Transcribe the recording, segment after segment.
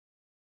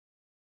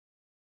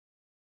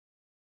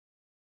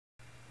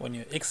when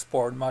you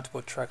export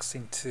multiple tracks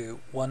into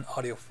one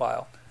audio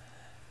file,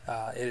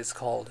 it is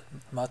called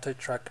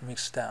Multitrack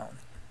Mixdown.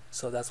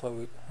 So that's what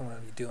we're going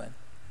to be doing.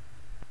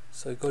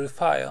 So you go to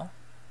File,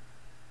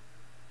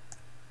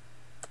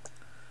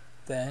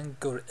 then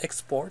go to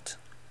Export.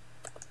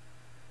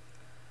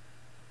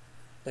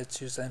 Let's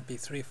use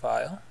MP3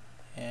 file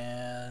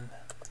and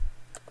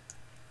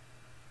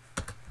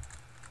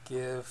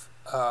give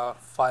a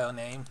file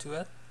name to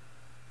it.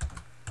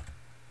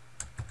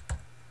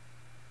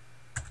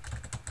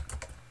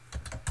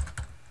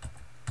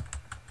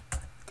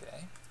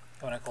 Okay,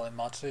 I want to call it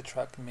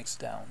Multitrack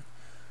Mixdown,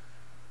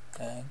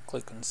 and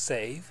click on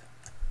Save.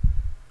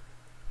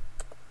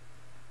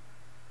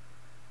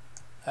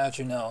 As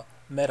you know,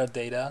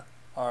 metadata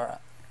are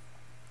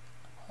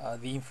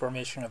the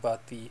information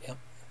about the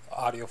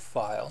audio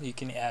file. You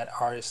can add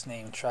artist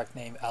name, track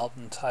name,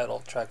 album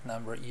title, track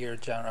number, year,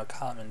 genre,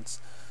 comments,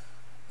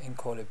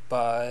 encoded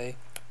by,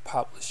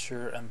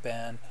 publisher, and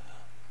band,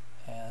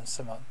 and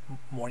some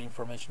more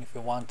information if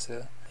you want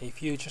to.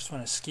 If you just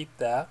want to skip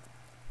that,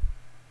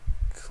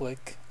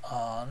 click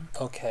on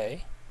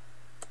OK.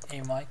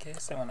 In my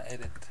case, I want to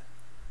edit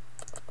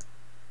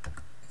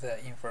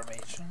the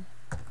information.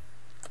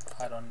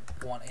 I don't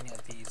want any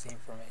of these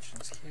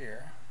informations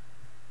here.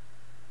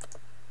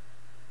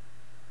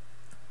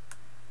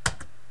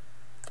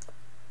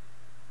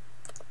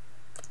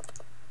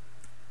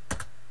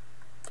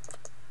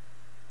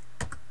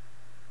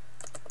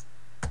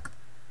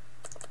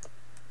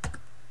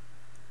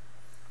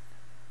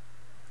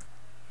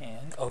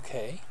 And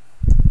OK.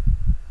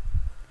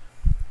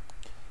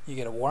 You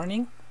get a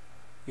warning.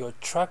 Your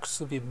tracks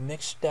will be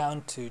mixed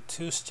down to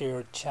 2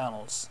 stereo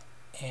channels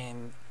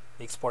in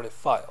the exported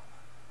file,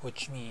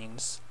 which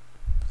means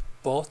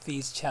both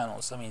these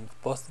channels,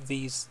 both of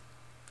these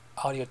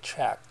audio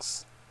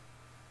tracks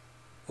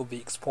will be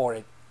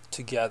exported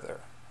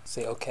together.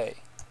 Say OK.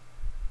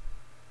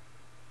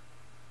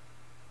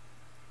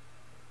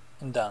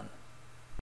 And done.